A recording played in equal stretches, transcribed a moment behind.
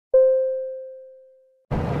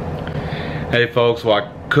Hey folks, well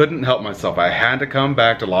I couldn't help myself. I had to come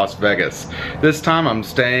back to Las Vegas. This time I'm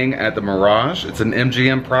staying at the Mirage. It's an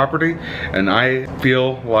MGM property and I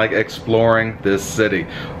feel like exploring this city.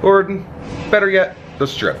 Or better yet, the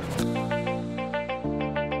Strip.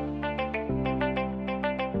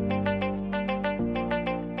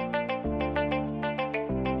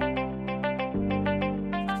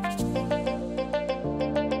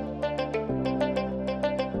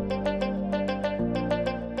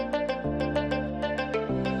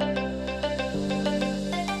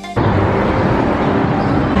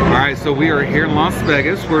 So we are here in Las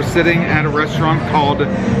Vegas. We're sitting at a restaurant called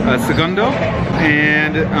Segundo,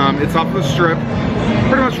 and it's off the Strip,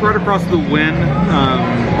 pretty much right across the Wynn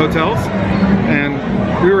hotels. And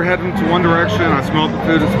we were heading to one direction. I smelled the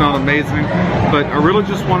food, it smelled amazing, but I really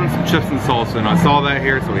just wanted some chips and salsa, and I saw that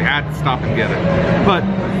here, so we had to stop and get it. But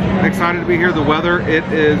excited to be here. The weather, it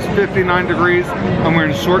is 59 degrees. I'm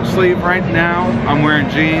wearing short sleeve right now. I'm wearing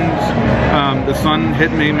jeans. The sun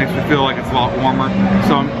hitting me makes me feel like it's a lot warmer.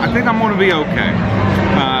 So I think I'm going to be okay.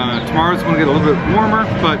 Tomorrow's going to get a little bit warmer,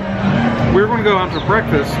 but we were going to go out for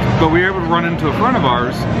breakfast, but we were able to run into a friend of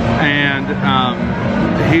ours, and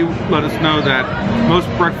he let us know that most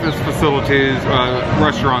breakfast facilities,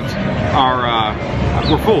 restaurants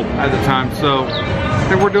were full at the time. So I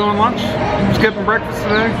think we're doing lunch, skipping breakfast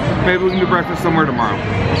today. Maybe we can do breakfast somewhere tomorrow.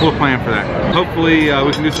 We'll plan for that. Hopefully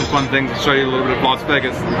we can do some fun things and show you a little bit of Las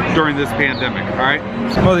Vegas during this pandemic, all right?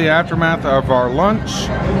 So the aftermath of our lunch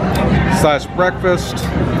 / breakfast.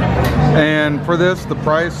 And for this, the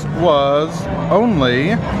price was only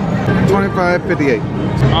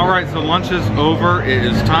 $25.58. All right, so lunch is over. It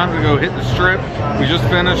is time to go hit the Strip. We just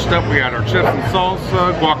finished up. We had our chips and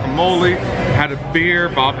salsa, guacamole, had a beer.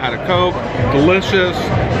 Bob had a Coke. Delicious.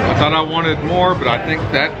 I thought I wanted more, but I think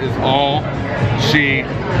that is all she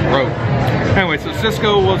wrote. Anyway, so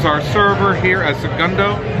Cisco was our server here at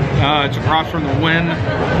Segundo. It's across from the Wynn.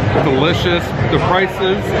 Delicious. The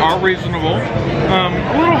prices are reasonable.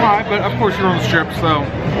 A little high, but of course you're on the Strip, so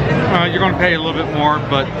you're going to pay a little bit more.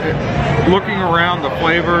 But looking around, the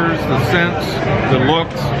flavors, the scents, the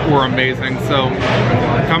looks were amazing. So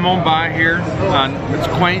come on by here. It's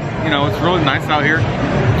quaint. You know, it's really nice out here.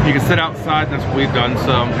 You can sit outside. That's what we've done.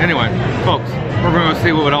 So anyway, folks, we're going to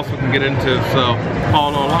see what else we can get into. So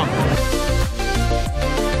follow along.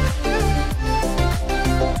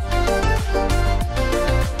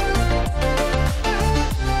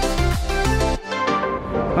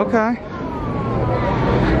 Okay,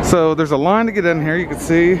 so there's a line to get in here. You can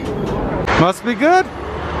see, must be good.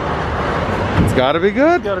 It's gotta be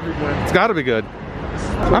good. It's gotta be good. It's gotta be good.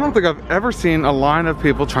 I don't think I've ever seen a line of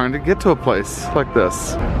people trying to get to a place like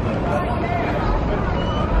this.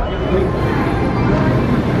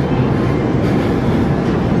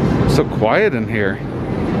 So quiet in here.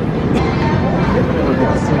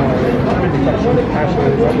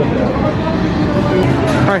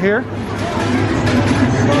 Right here.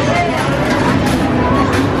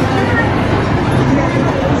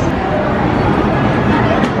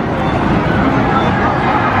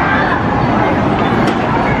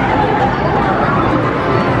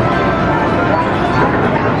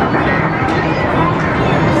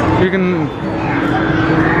 You can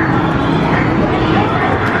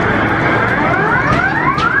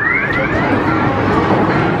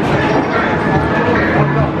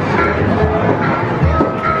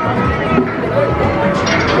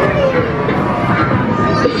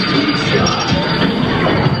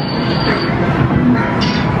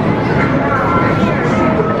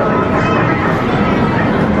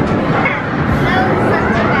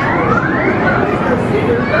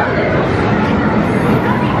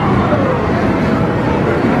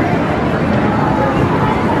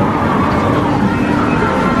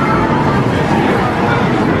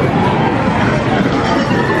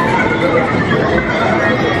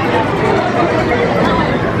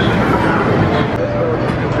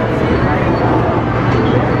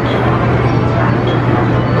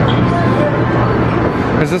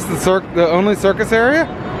Is this the only circus area?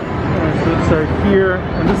 Yeah, so it's right here,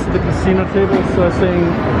 and this is the casino table, so I'm saying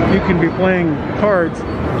you can be playing cards,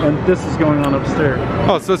 and this is going on upstairs.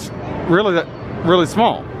 Oh, so it's really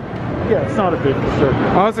small. Yeah, it's not a big circus.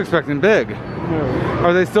 I was expecting big. No.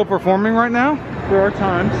 Are they still performing right now? There are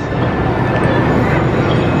times.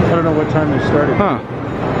 I don't know what time they started. Huh.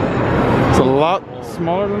 It's a lot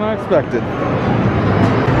smaller than I expected.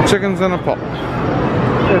 Chickens in a pot.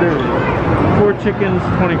 It is. 4 chickens,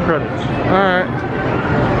 20 credits. Alright.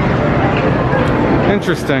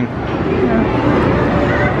 Interesting. Yeah.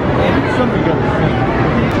 Something good.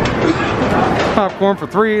 Popcorn for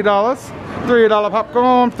 $3. $3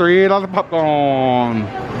 popcorn, $3 popcorn.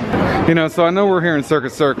 You know, so I know we're here in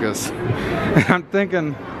Circus Circus. And I'm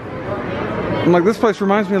thinking, I'm like, this place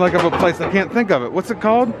reminds me like of a place, I can't think of it. What's it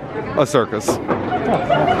called? A circus.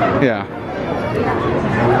 Yeah.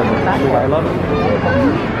 I love it.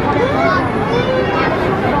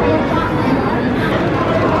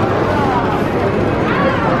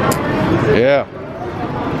 Yeah.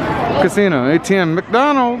 Casino, ATM,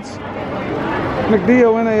 McDonald's.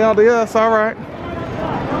 McDonald's, all right.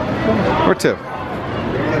 Where to?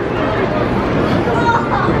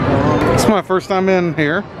 It's my first time in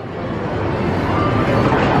here.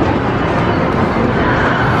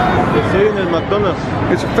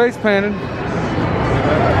 Get your face painted.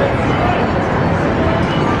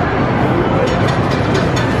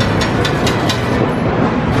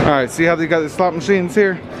 All right, see how they got the slot machines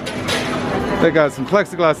here? They got some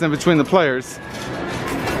plexiglass in between the players.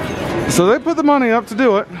 So they put the money up to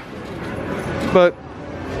do it, but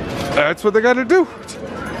that's what they got to do.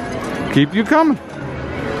 Keep you coming.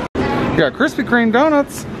 You got Krispy Kreme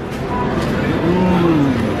donuts.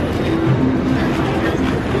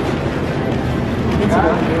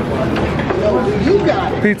 You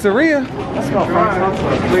got it. Pizzeria.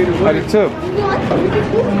 I did too.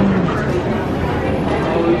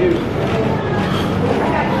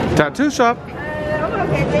 Tattoo shop.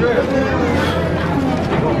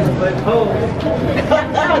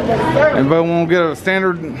 Anybody want to get a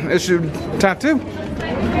standard issued tattoo?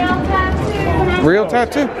 Real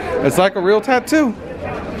tattoo. It's like a real tattoo.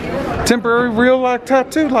 Temporary real like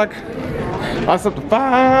tattoo, like lasts up to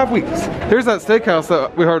 5 weeks. Here's that steakhouse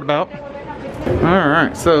that we heard about. All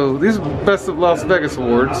right, so these are Best of Las Vegas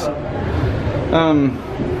awards.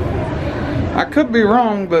 I could be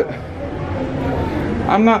wrong, but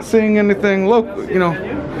I'm not seeing anything local, you know.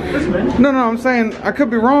 No, I'm saying I could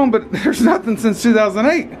be wrong, but there's nothing since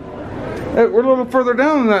 2008. We're a little further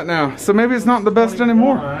down than that now, so maybe it's not the best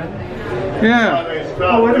anymore. Yeah.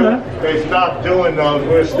 They stopped doing those.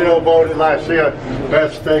 We're still voted last year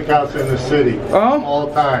best steakhouse in the city. Oh?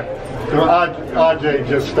 All time. So RJ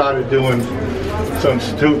just started doing some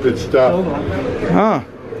stupid stuff. Huh.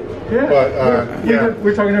 Yeah. But, yeah.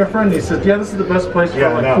 We're talking to a friend. He said, yeah, this is the best place for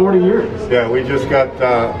like 40 years. Yeah, we just got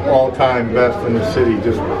all-time best in the city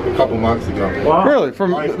just a couple months ago. Wow. Really?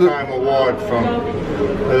 From Lifetime award from,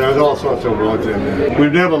 there's all sorts of awards in there.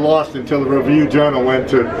 We've never lost until the Review Journal went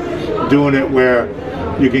to doing it where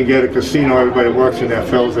you can get a casino, everybody works in there,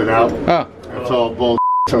 fills it out. Oh. That's all bull.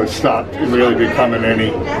 So it stopped really becoming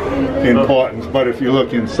any importance. But if you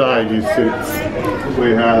look inside, you see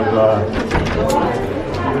we have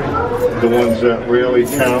the ones that really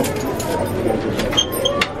count.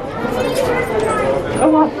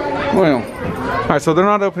 Well, all right, so they're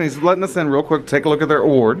not open. He's letting us in real quick. Take a look at their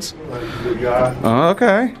awards.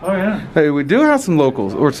 Okay. Oh, yeah. Hey, we do have some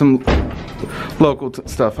locals, or some local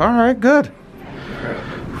stuff. All right, good.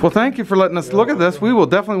 Well, thank you for letting us look at this. We will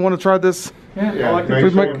definitely want to try this. Yeah,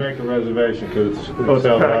 make sure you make a reservation because it's sold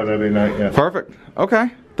out every night. Yeah. Perfect.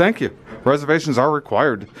 Okay, thank you. Reservations are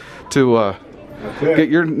required to get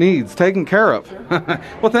your needs taken care of.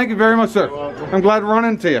 Well, thank you very much, sir. I'm glad to run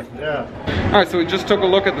into you. Yeah. All right, so we just took a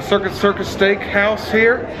look at the Circus Circus Steakhouse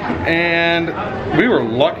here, and we were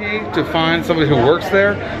lucky to find somebody who works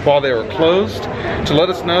there while they were closed to let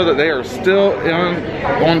us know that they are still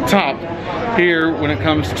on top here when it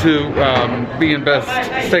comes to being best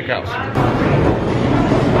steakhouse.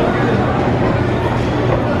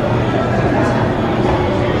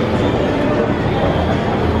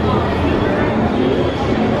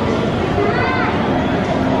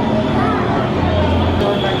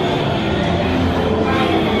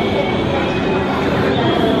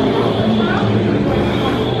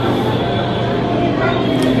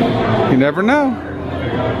 You never know.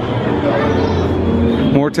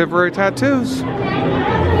 More temporary tattoos.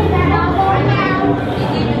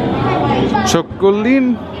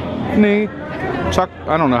 Chocolini.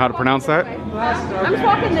 I don't know how to pronounce that. I'm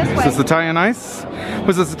walking this way. Is this Italian ice?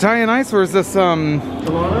 Was this Italian ice or is this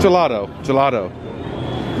gelato? Gelato.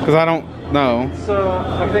 Because I don't know. So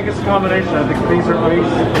I think it's a combination. I think these are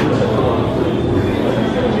ice.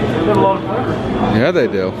 They got a lot of flavor. Yeah, they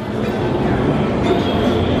do.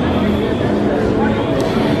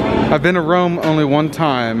 I've been to Rome only one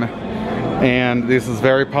time, and this is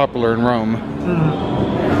very popular in Rome.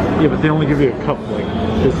 Yeah, but they only give you a cup like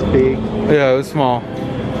this big. Yeah, it was small.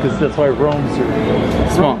 Because that's why Rome's are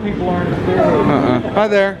Small. Rome people aren't there. Hi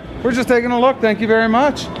there. We're just taking a look. Thank you very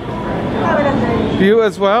much. You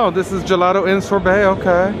as well. This is gelato and sorbet.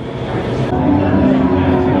 Okay.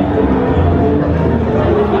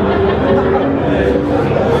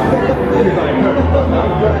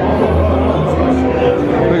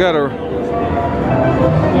 We got a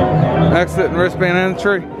sitting wristband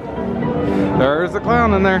entry. There's the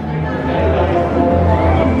clown in there.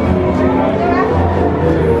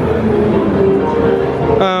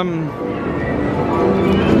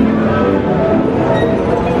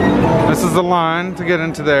 This is the line to get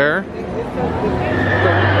into there.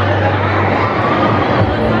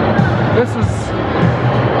 This is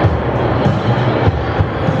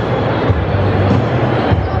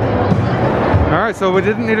alright, so we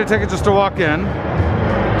didn't need a ticket just to walk in.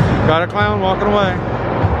 Got a clown walking away.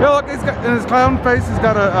 Yeah, look, he's got in his clown face, he's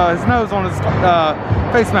got his nose on his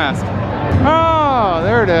face mask. Oh,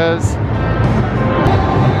 there it is.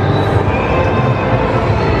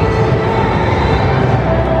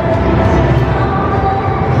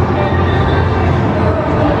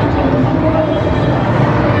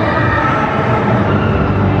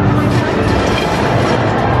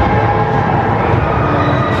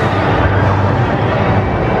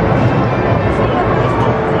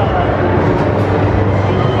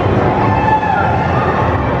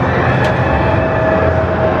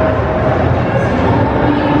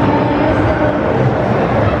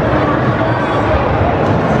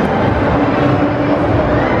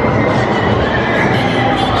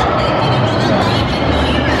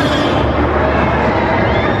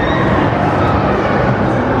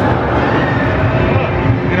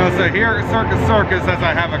 Here at Circus Circus, as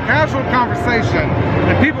I have a casual conversation,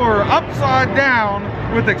 and people are upside down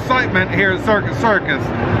with excitement here at Circus Circus.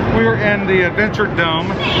 We are in the Adventuredome,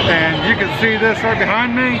 and you can see this right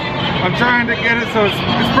behind me. I'm trying to get it, so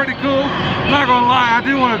it's pretty cool. I'm not gonna lie, I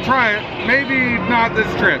do want to try it. Maybe not this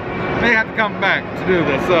trip. May have to come back to do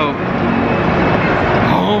this. So,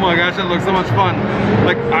 oh my gosh, it looks so much fun.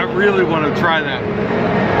 Like, I really want to try that.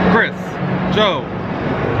 Chris, Joe,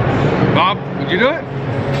 Bob, would you do it?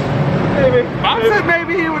 Maybe. Bob said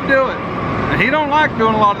maybe he would do it. And he don't like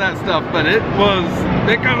doing a lot of that stuff, but it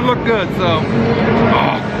kind of looked good, so.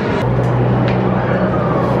 Oh.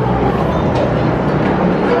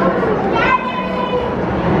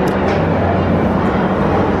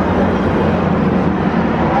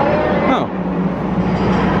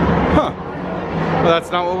 Huh. Well,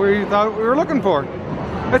 that's not what we thought we were looking for.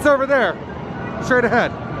 It's over there. Straight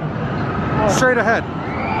ahead. Straight ahead.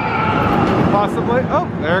 Possibly. Oh,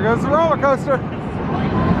 there goes the roller coaster.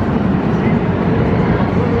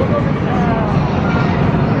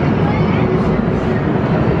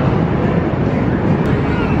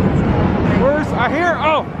 Where's I hear?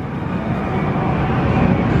 Oh.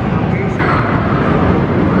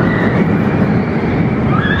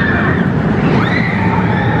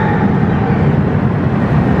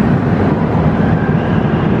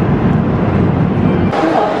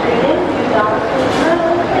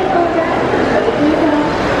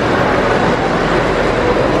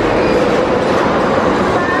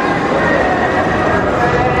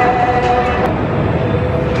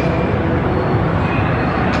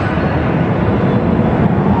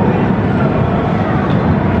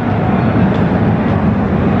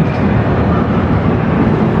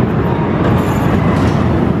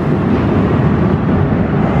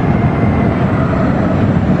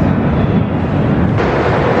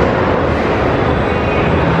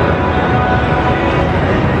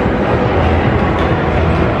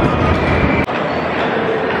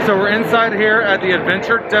 So we're inside here at the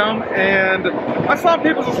Adventuredome, and I saw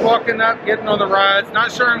people just walking up, getting on the rides,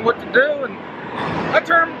 not sure what to do, and I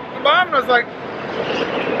turned to Bob and I was like,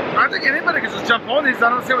 I think anybody could just jump on these, I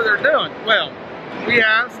don't see what they're doing. Well, we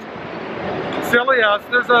asked, silly us,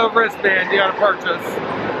 there's a wristband you gotta purchase,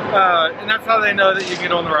 and that's how they know that you can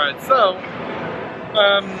get on the ride. So,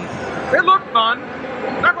 they look fun,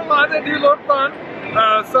 not gonna lie, they do look fun,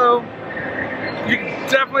 so you can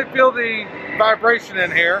definitely feel the vibration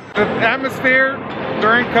in here. The atmosphere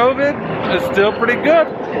during COVID is still pretty good.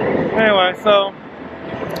 Anyway, so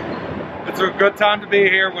it's a good time to be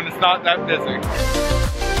here when it's not that busy.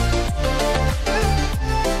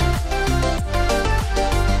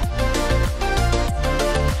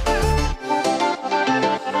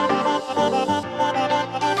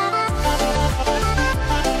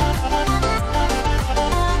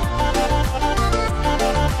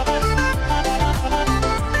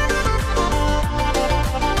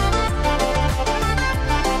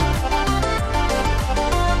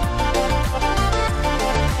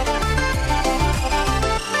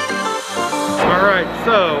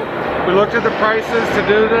 So, we looked at the prices to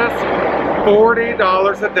do this,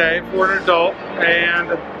 $40 a day for an adult, and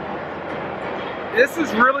this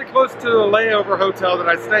is really close to a layover hotel that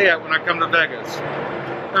I stay at when I come to Vegas.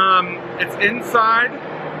 It's inside,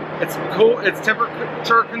 it's cool, it's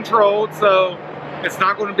temperature controlled, so it's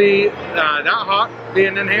not going to be that hot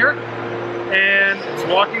being in here. and it's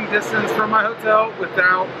walking distance from my hotel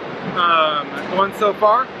without going so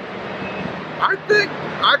far. I think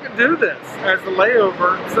I could do this as a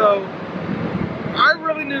layover. So I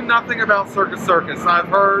really knew nothing about Circus Circus. I've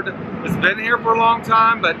heard it's been here for a long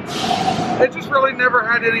time, but it just really never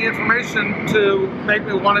had any information to make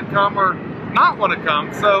me want to come or not want to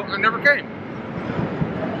come, so I never came.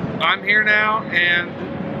 I'm here now, and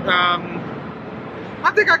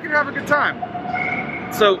I think I can have a good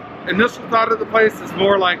time. So initial thought of the place is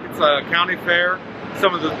more like it's a county fair,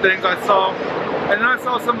 some of the things I saw, and then I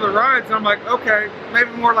saw some of the rides and I'm like, okay,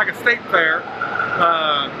 maybe more like a state fair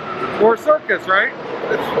or a circus, right?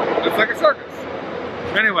 It's like a circus.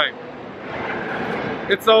 Anyway,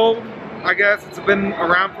 it's old, I guess. It's been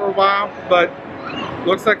around for a while, but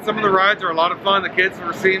looks like some of the rides are a lot of fun. The kids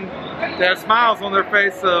are seen to have smiles on their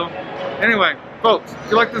face. So anyway, folks,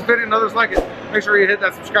 if you like this video and others like it, make sure you hit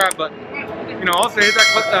that subscribe button. You know, also hit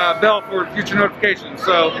that bell for future notifications.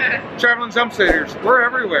 So, traveling Jumpseaters, we're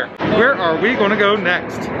everywhere. Where are we going to go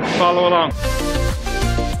next? Follow along.